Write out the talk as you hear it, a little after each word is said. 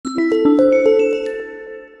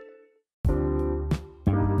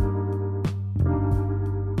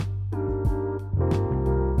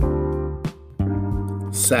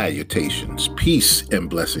Salutations, peace, and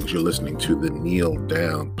blessings. You're listening to the Kneel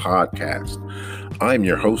Down Podcast. I'm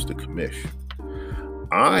your host, the Commish.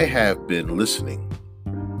 I have been listening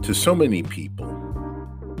to so many people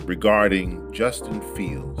regarding Justin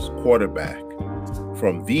Fields, quarterback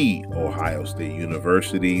from The Ohio State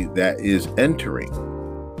University, that is entering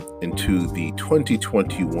into the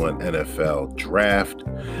 2021 NFL Draft,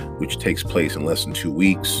 which takes place in less than 2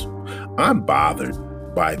 weeks. I'm bothered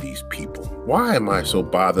by these people. Why am I so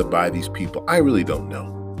bothered by these people? I really don't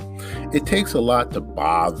know. It takes a lot to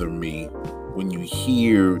bother me when you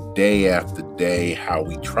hear day after day how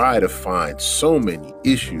we try to find so many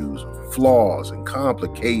issues, flaws, and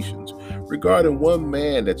complications regarding one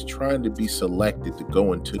man that's trying to be selected to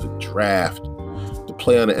go into the draft to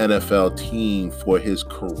play on an NFL team for his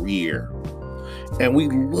career. And we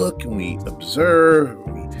look and we observe,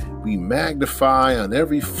 we magnify on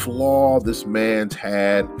every flaw this man's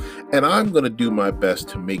had, and I'm going to do my best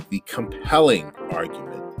to make the compelling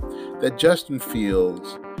argument that Justin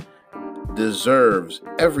Fields deserves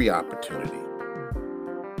every opportunity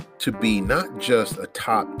to be not just a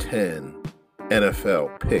top 10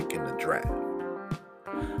 NFL pick in the draft,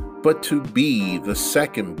 but to be the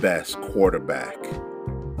second best quarterback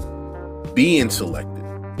being selected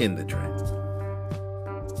in the draft.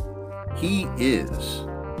 He is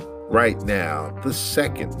right now the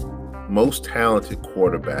second most talented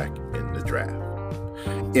quarterback in the draft.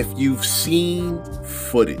 If you've seen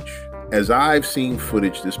footage, as I've seen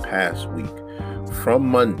footage this past week, from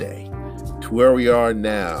Monday to where we are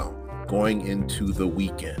now going into the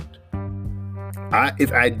weekend,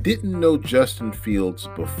 if I didn't know Justin Fields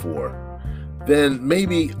before, then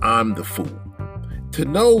maybe I'm the fool. To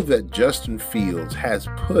know that Justin Fields has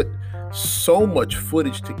put so much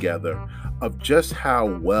footage together of just how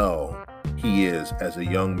well he is as a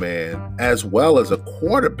young man, as well as a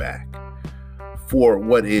quarterback for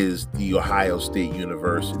what is the Ohio State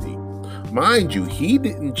University. Mind you, he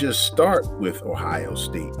didn't just start with Ohio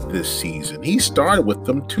State this season. He started with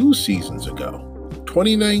them 2 seasons ago,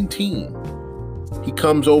 2019. He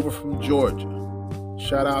comes over from Georgia.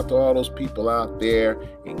 Shout out to all those people out there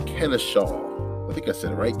in Kennesaw. I think I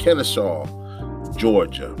said it right. Kennesaw,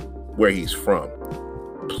 Georgia, where he's from.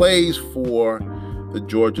 Plays for the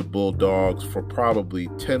Georgia Bulldogs for probably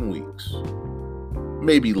 10 weeks,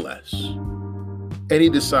 maybe less. And he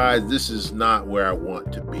decides this is not where I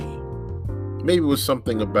want to be. Maybe it was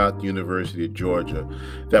something about the University of Georgia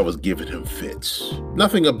that was giving him fits.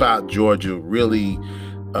 Nothing about Georgia really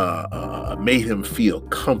made him feel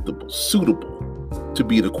comfortable, suitable to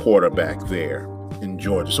be the quarterback there in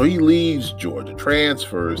Georgia. So he leaves Georgia,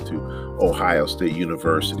 transfers to Ohio State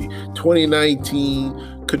University.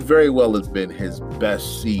 2019 could very well have been his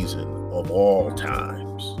best season of all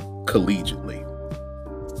times, collegiately.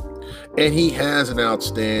 And he has an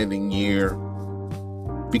outstanding year,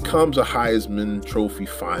 becomes a Heisman Trophy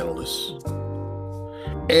finalist.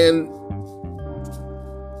 And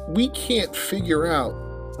we can't figure out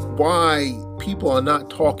why people are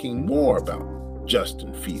not talking more about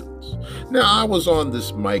Justin Fields. Now, I was on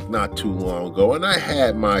this mic not too long ago, and I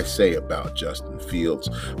had my say about Justin Fields,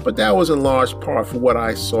 but that was in large part for what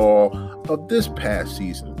I saw of this past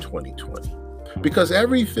season in 2020. Because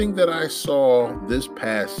everything that I saw this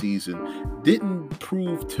past season didn't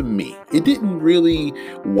prove to me. It didn't really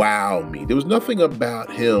wow me. There was nothing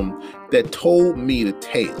about him that told me the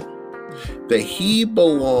tale that he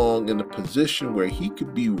belonged in a position where he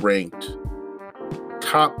could be ranked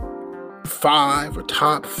top 5 or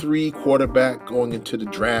top 3 quarterback going into the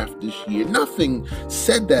draft this year. Nothing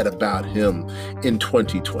said that about him in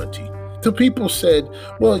 2020. So people said,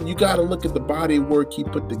 well, you got to look at the body of work he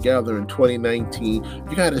put together in 2019.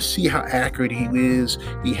 You got to see how accurate he is.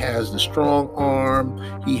 He has the strong arm.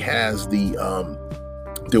 He has the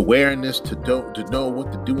awareness to know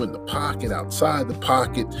what to do in the pocket, outside the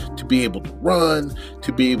pocket, to be able to run,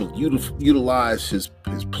 to be able to utilize his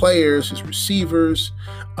players, his receivers.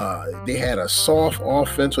 They had a soft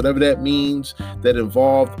offense, whatever that means, that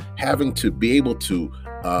involved having to be able to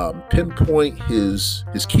pinpoint his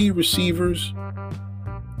key receivers.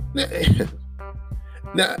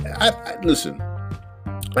 Now, listen,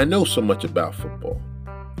 I know so much about football.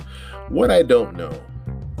 What I don't know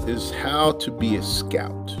is how to be a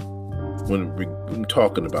scout when we're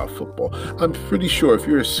talking about football. I'm pretty sure if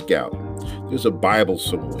you're a scout, there's a Bible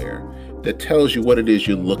somewhere that tells you what it is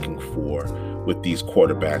you're looking for with these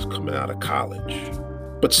quarterbacks coming out of college.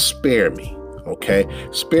 But spare me, okay?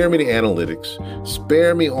 Spare me the analytics.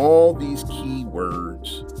 Spare me all these key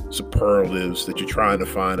words, superlatives that you're trying to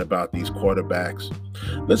find about these quarterbacks.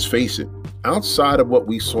 Let's face it, outside of what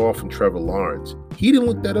we saw from Trevor Lawrence, he didn't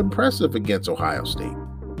look that impressive against Ohio State.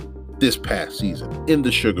 this past season in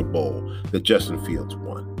the Sugar Bowl that Justin Fields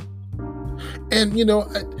won. And,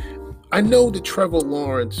 I know that Trevor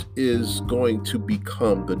Lawrence is going to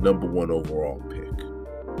become the number 1 overall pick.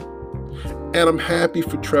 And I'm happy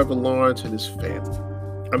for Trevor Lawrence and his family.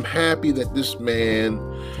 I'm happy that this man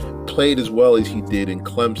played as well as he did in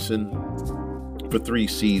Clemson for 3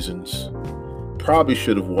 seasons. Probably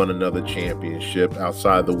should have won another championship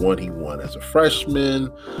outside the one he won as a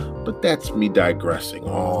freshman, but that's me digressing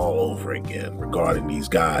all over again regarding these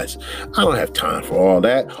guys. I don't have time for all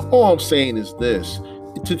that. All I'm saying is this: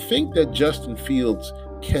 to think that Justin Fields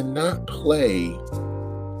cannot play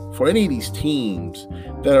for any of these teams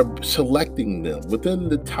that are selecting them within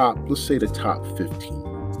the top, let's say the top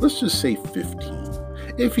 15. Let's just say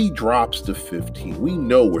 15. If he drops to 15, we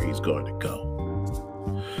know where he's going to go.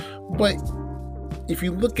 But if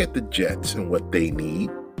you look at the Jets and what they need,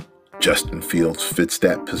 Justin Fields fits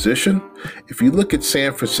that position. If you look at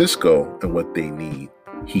San Francisco and what they need,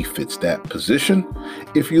 he fits that position.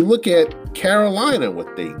 If you look at Carolina and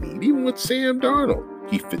what they need, even with Sam Darnold,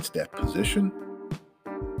 he fits that position.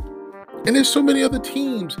 And there's so many other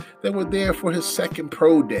teams that were there for his second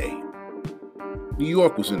pro day. New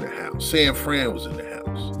York was in the house. San Fran was in the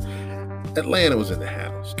house. Atlanta was in the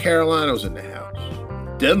house. Carolina was in the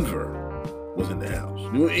house. Denver was in the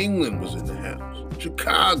house. New England was in the house.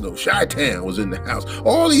 Chicago, Chi-Town was in the house.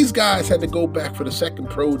 All these guys had to go back for the second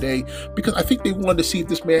pro day because I think they wanted to see if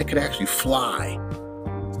this man could actually fly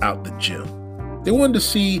out the gym. They wanted to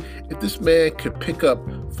see if this man could pick up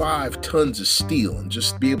 5 tons of steel and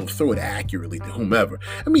just be able to throw it accurately to whomever.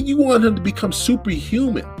 I mean, you want him to become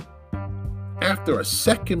superhuman after a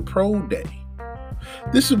second pro day.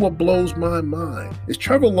 This is what blows my mind. Is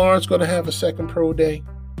Trevor Lawrence going to have a second pro day?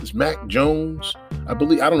 Is Mac Jones? I don't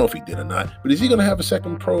know if he did or not, but is he going to have a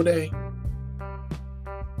second pro day?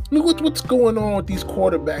 I mean, what's going on with these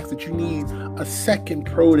quarterbacks that you need a second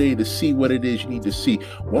pro day to see what it is you need to see?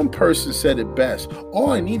 One person said it best: all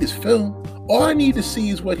I need is film. All I need to see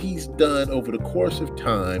is what he's done over the course of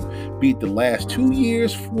time, be it the last 2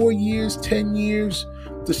 years, 4 years, 10 years,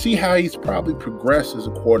 to see how he's probably progressed as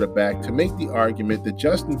a quarterback, to make the argument that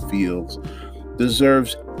Justin Fields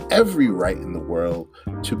deserves every right in the world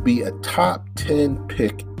to be a top 10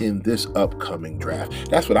 pick in this upcoming draft.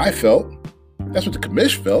 That's what I felt. That's what the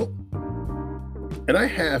commish felt. And I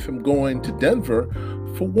have him going to Denver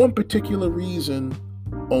for one particular reason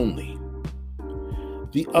only.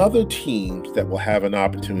 The other teams that will have an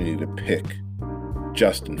opportunity to pick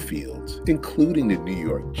Justin Fields, including the New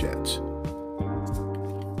York Jets,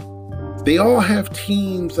 they all have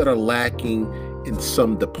teams that are lacking in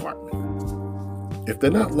some department. If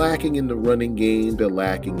they're not lacking in the running game, they're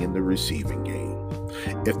lacking in the receiving game.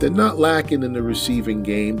 If they're not lacking in the receiving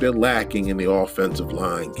game, they're lacking in the offensive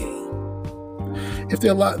line game. If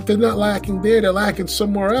they're not lacking there, they're lacking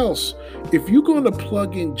somewhere else. If you're going to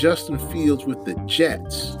plug in Justin Fields with the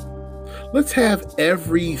Jets, let's have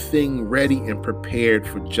everything ready and prepared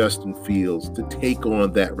for Justin Fields to take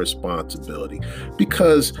on that responsibility,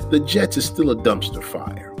 because the Jets is still a dumpster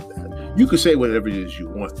fire. You can say whatever it is you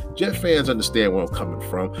want. Jet fans understand where I'm coming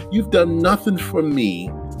from. You've done nothing for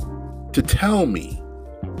me to tell me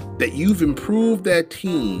that you've improved that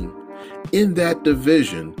team in that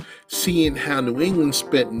division, seeing how New England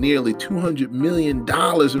spent nearly $200 million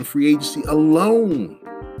in free agency alone.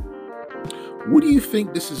 What do you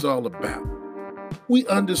think this is all about? We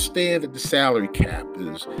understand that the salary cap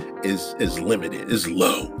is limited, is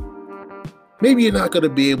low. Maybe you're not going to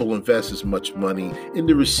be able to invest as much money in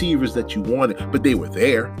the receivers that you wanted, but they were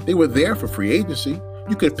there. They were there for free agency.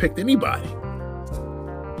 You could have picked anybody.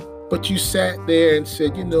 But you sat there and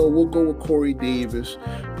said, we'll go with Corey Davis.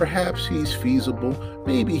 Perhaps he's feasible.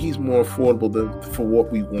 Maybe he's more affordable for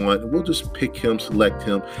what we want. We'll just pick him, select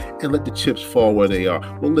him, and let the chips fall where they are.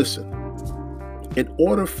 Well, listen, in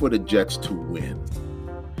order for the Jets to win,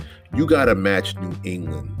 you got to match New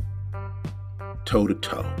England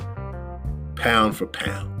toe-to-toe, pound for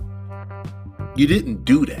pound. You didn't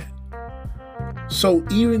do that. So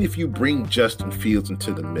even if you bring Justin Fields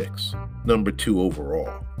into the mix, number 2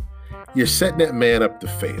 overall, you're setting that man up to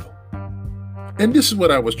fail. And this is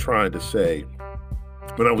what I was trying to say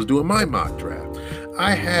when I was doing my mock draft.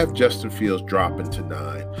 I have Justin Fields dropping to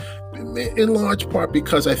 9, in large part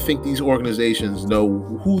because I think these organizations know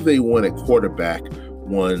who they want at quarterback,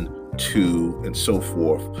 1, 2, and so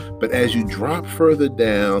forth. But as you drop further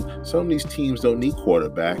down, some of these teams don't need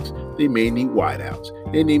quarterbacks. They may need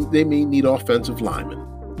wideouts. They may need offensive linemen.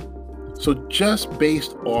 So just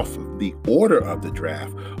based off of the order of the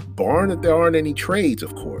draft, barring that there aren't any trades,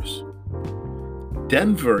 of course,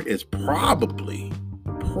 Denver is probably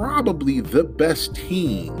probably the best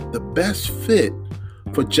team, the best fit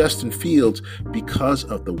for Justin Fields because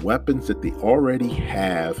of the weapons that they already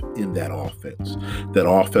have in that offense. That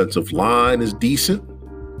offensive line is decent.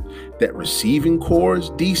 That receiving core is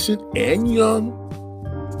decent and young.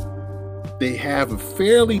 They have a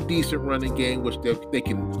fairly decent running game, which they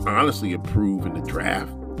can honestly improve in the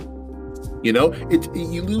draft. You know,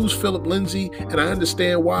 you lose Philip Lindsay, and I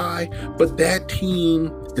understand why, but that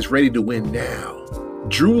team is ready to win now.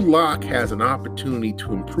 Drew Lock has an opportunity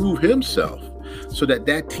to improve himself so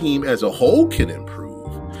that team as a whole can improve.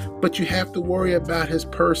 But you have to worry about his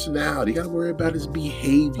personality. You got to worry about his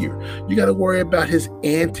behavior. You got to worry about his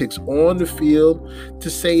antics on the field to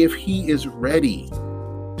say if he is ready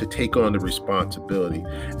to take on the responsibility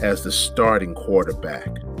as the starting quarterback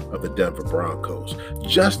of the Denver Broncos.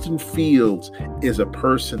 Justin Fields is a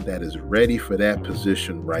person that is ready for that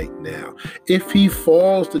position right now. If he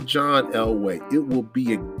falls to John Elway, it will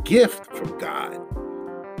be a gift from God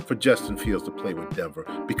for Justin Fields to play with Denver,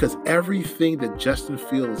 because everything that Justin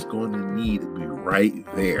Fields is going to need will be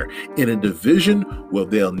right there in a division where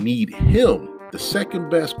they'll need him, the second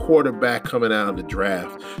best quarterback coming out of the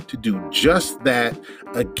draft, to do just that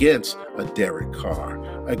against a Derek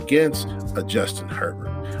Carr, against a Justin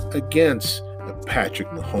Herbert, against a Patrick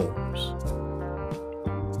Mahomes.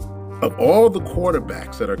 Of all the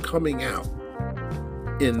quarterbacks that are coming out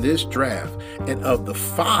in this draft, and of the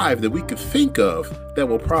 5 that we could think of that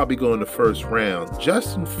will probably go in the first round,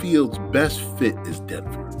 Justin Fields' best fit is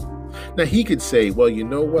Denver. Now, he could say, well, you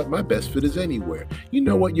know what? My best fit is anywhere. You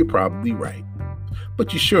know what? You're probably right.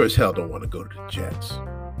 But you sure as hell don't want to go to the Jets.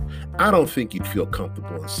 I don't think you'd feel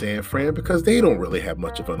comfortable in San Fran because they don't really have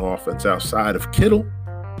much of an offense outside of Kittle.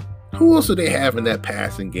 Who else do they have in that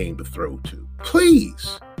passing game to throw to?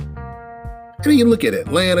 Please. And then you look at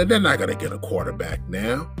Atlanta, they're not going to get a quarterback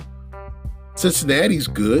now. Cincinnati's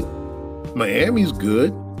good. Miami's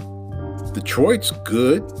good. Detroit's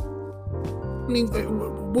good. I mean,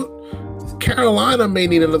 Carolina may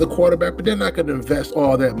need another quarterback, but they're not going to invest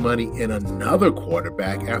all that money in another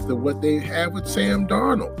quarterback after what they have with Sam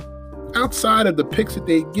Darnold. Outside of the picks that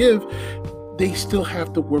they give, they still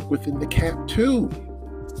have to work within the cap too.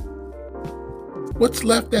 What's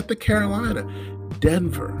left after Carolina?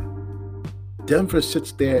 Denver. Denver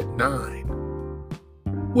sits there at 9,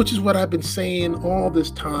 which is what I've been saying all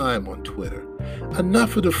this time on Twitter.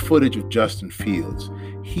 Enough of the footage of Justin Fields.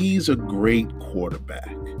 He's a great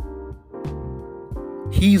quarterback.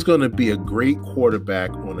 He's going to be a great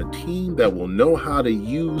quarterback on a team that will know how to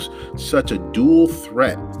use such a dual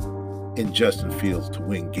threat in Justin Fields to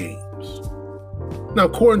win games. Now,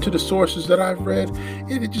 according to the sources that I've read,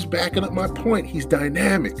 it's just backing up my point. He's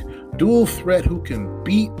dynamic, dual threat who can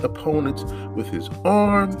beat opponents with his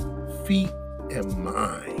arm, feet, and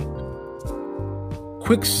mind.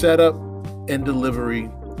 Quick setup and delivery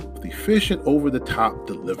with efficient over-the-top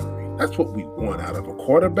delivery. That's what we want out of a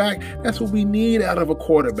quarterback. That's what we need out of a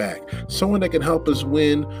quarterback. Someone that can help us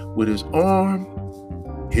win with his arm,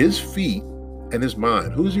 his feet, and his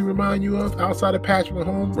mind. Who does he remind you of outside of Patrick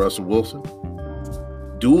Mahomes? Russell Wilson.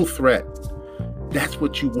 Dual threat. That's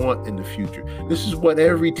what you want in the future. This is what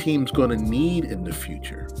every team's going to need in the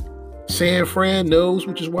future. San Fran knows,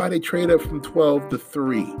 which is why they trade up from 12 to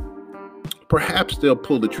 3. Perhaps they'll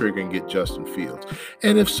pull the trigger and get Justin Fields.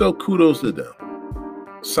 And if so, kudos to them.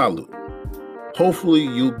 Salute. Hopefully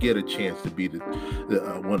you'll get a chance to be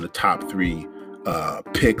one of the top 3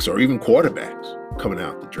 picks or even quarterbacks coming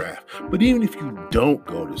out the draft. But even if you don't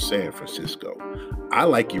go to San Francisco, I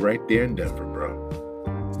like you right there in Denver, bro.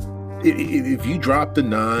 If you drop the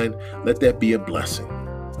 9, let that be a blessing.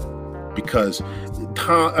 Because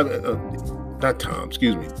John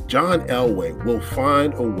Elway will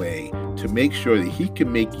find a way to make sure that he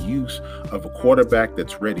can make use of a quarterback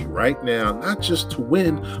that's ready right now, not just to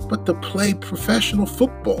win, but to play professional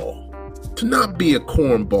football, to not be a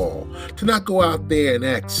cornball, to not go out there and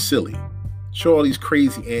act silly, show all these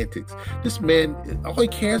crazy antics. This man, all he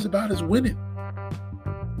cares about is winning.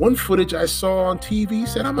 One footage I saw on TV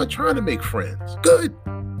said, I'm not trying to make friends. Good.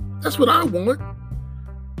 That's what I want.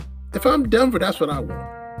 If I'm Denver, that's what I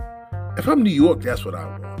want. If I'm New York, that's what I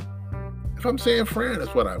want. If I'm San Fran,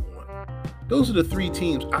 that's what I want. Those are the 3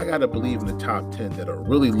 teams I got to believe in the top 10 that are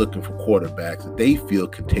really looking for quarterbacks that they feel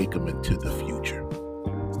can take them into the future.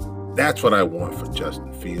 That's what I want for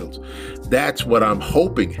Justin Fields. That's what I'm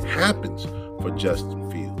hoping happens for Justin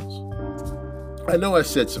Fields. I know I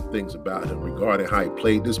said some things about him regarding how he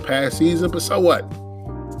played this past season, but so what?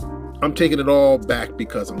 I'm taking it all back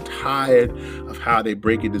because I'm tired of how they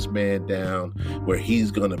breaking this man down, where he's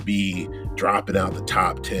going to be dropping out the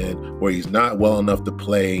top 10, where he's not well enough to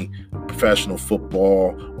play professional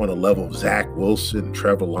football on the level of Zach Wilson and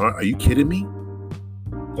Trevor Lawrence. Are you kidding me?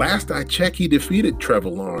 Last I checked, he defeated Trevor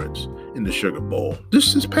Lawrence in the Sugar Bowl.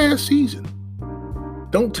 This is past season.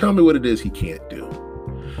 Don't tell me what it is he can't do.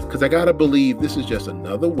 Because I got to believe this is just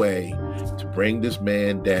another way to bring this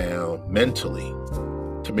man down mentally,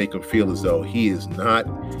 to make him feel as though he is not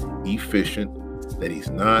efficient, that he's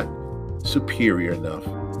not superior enough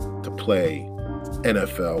to play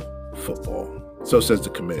NFL football. So says the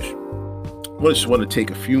commission. I just want to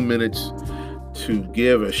take a few minutes to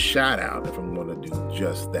give a shout out, if I'm going to do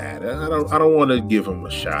just that. I don't want to give him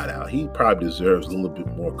a shout out. He probably deserves a little bit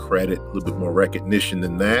more credit, a little bit more recognition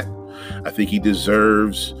than that. I think he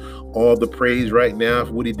deserves all the praise right now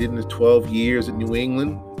for what he did in his 12 years in New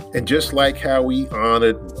England. And just like how we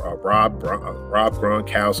honored Rob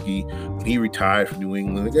Gronkowski when he retired from New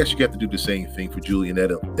England, I guess you have to do the same thing for Julian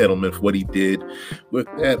Edelman for what he did with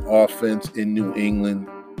that offense in New England.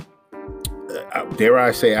 Dare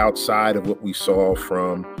I say, outside of what we saw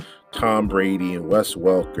from Tom Brady and Wes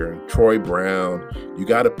Welker and Troy Brown, you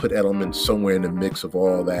got to put Edelman somewhere in the mix of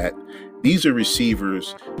all that. These are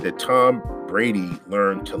receivers that Tom Brady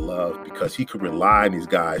learned to love because he could rely on these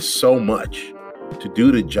guys so much to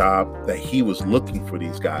do the job that he was looking for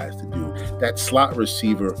these guys to do. That slot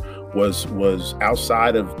receiver was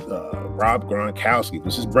outside of Rob Gronkowski,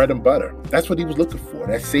 was his bread and butter. That's what he was looking for,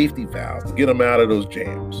 that safety valve to get him out of those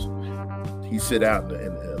jams. He sit out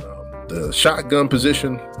in the shotgun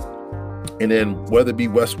position, and then whether it be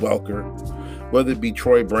Wes Welker, whether it be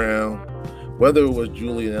Troy Brown, whether it was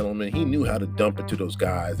Julian Edelman, he knew how to dump it to those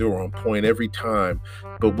guys. They were on point every time.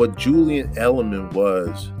 But what Julian Edelman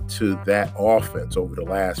was to that offense over the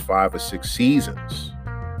last 5 or 6 seasons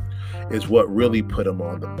is what really put him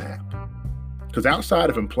on the map. Because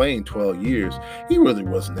outside of him playing 12 years, he really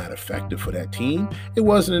wasn't that effective for that team. It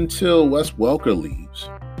wasn't until Wes Welker leaves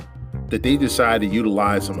that they decided to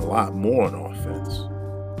utilize him a lot more on offense.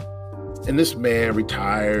 And this man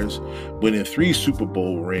retires, winning 3 Super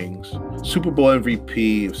Bowl rings, Super Bowl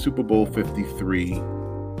MVP of Super Bowl 53.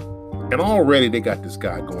 And already they got this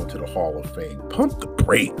guy going to the Hall of Fame. Pump the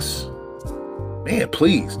brakes. Man,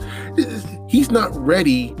 please. He's not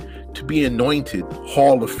ready to be anointed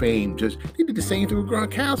Hall of Fame. They did the same thing with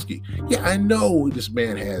Gronkowski. Yeah, I know this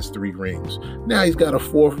man has 3 rings. Now he's got a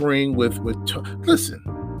 4th ring with listen,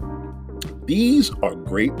 these are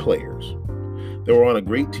great players. They were on a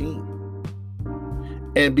great team.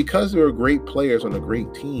 And because they're great players on a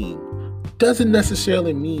great team, doesn't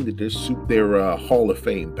necessarily mean that they're Hall of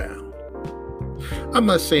Fame bound. I'm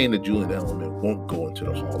not saying that Julian Edelman won't go into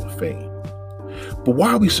the Hall of Fame. But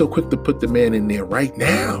why are we so quick to put the man in there right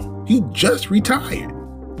now? He just retired.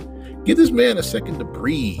 Give this man a second to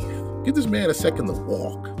breathe. Give this man a second to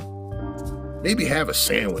walk. Maybe have a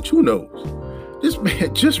sandwich. Who knows? This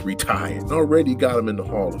man just retired and already got him in the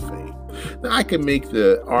Hall of Fame. Now, I can make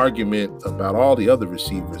the argument about all the other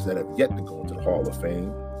receivers that have yet to go into the Hall of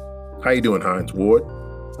Fame. How you doing, Hines Ward?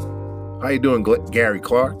 How you doing, Gary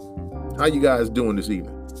Clark? How you guys doing this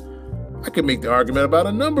evening? I can make the argument about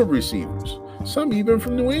a number of receivers, some even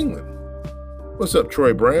from New England. What's up,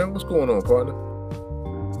 Troy Brown? What's going on, partner?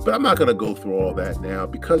 But I'm not going to go through all that now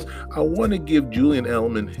because I want to give Julian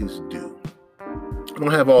Edelman his due. I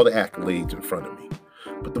don't have all the accolades in front of me,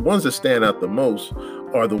 but the ones that stand out the most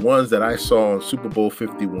are the ones that I saw in Super Bowl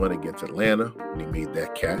 51 against Atlanta when he made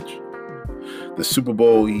that catch. The Super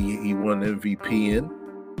Bowl he won MVP in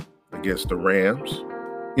against the Rams.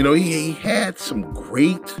 You know, he had some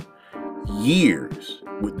great years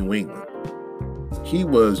with New England. He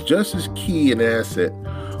was just as key an asset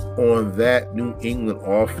on that New England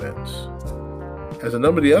offense as a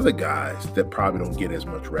number of the other guys that probably don't get as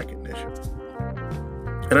much recognition.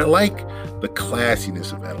 And I like the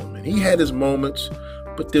classiness of Edelman. He had his moments,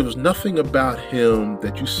 but there was nothing about him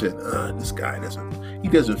that you said, this guy doesn't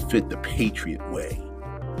fit the Patriot way.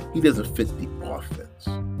 He doesn't fit the offense.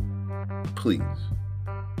 Please.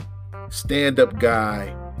 Stand-up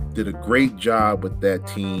guy, did a great job with that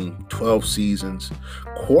team, 12 seasons.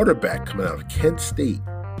 Quarterback coming out of Kent State.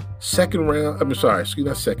 7th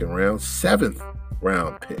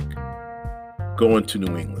round pick going to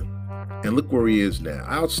New England. And look where he is now.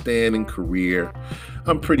 Outstanding career.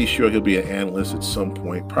 I'm pretty sure he'll be an analyst at some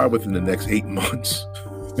point, probably within the next 8 months.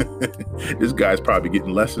 This guy's probably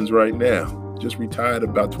getting lessons right now. Just retired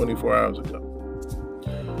about 24 hours ago.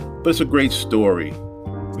 But it's a great story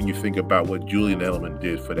when you think about what Julian Edelman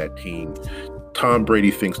did for that team. Tom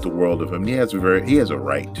Brady thinks the world of him. He has a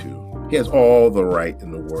right to. He has all the right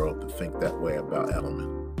in the world to think that way about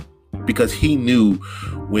Edelman. Because he knew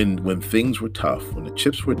when things were tough, when the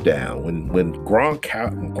chips were down, when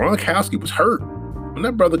Gronkowski was hurt, when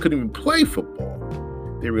that brother couldn't even play football,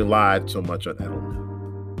 they relied so much on Edelman.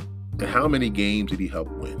 And how many games did he help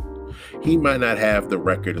win? He might not have the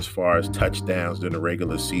record as far as touchdowns during the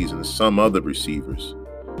regular season as some other receivers,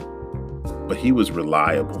 but he was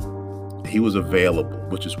reliable. He was available,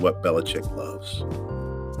 which is what Belichick loves.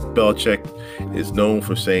 Belichick is known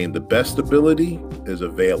for saying the best ability is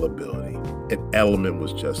availability, and Edelman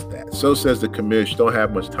was just that. So says the commish. Don't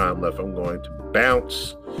have much time left. I'm going to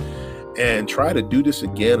bounce and try to do this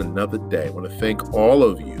again another day. I want to thank all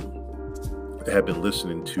of you that have been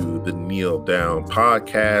listening to the Kneel Down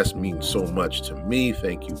podcast. It means so much to me.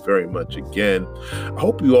 Thank you very much again. I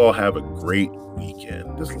hope you all have a great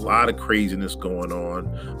weekend. There's a lot of craziness going on.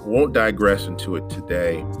 I won't digress into it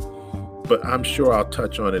today, but I'm sure I'll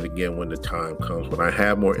touch on it again when the time comes, when I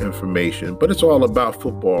have more information. But it's all about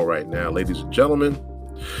football right now, ladies and gentlemen.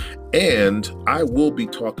 And I will be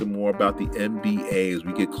talking more about the NBA as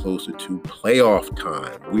we get closer to playoff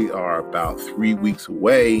time. We are about 3 weeks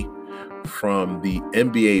away from the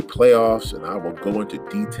NBA playoffs, and I will go into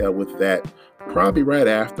detail with that probably right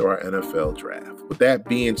after our NFL draft. With that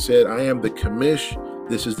being said, I am the commish.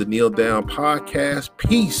 This is the Kneel Down podcast.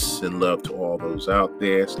 Peace and love to all those out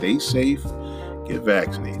there. Stay safe. Get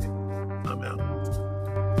vaccinated. I'm out.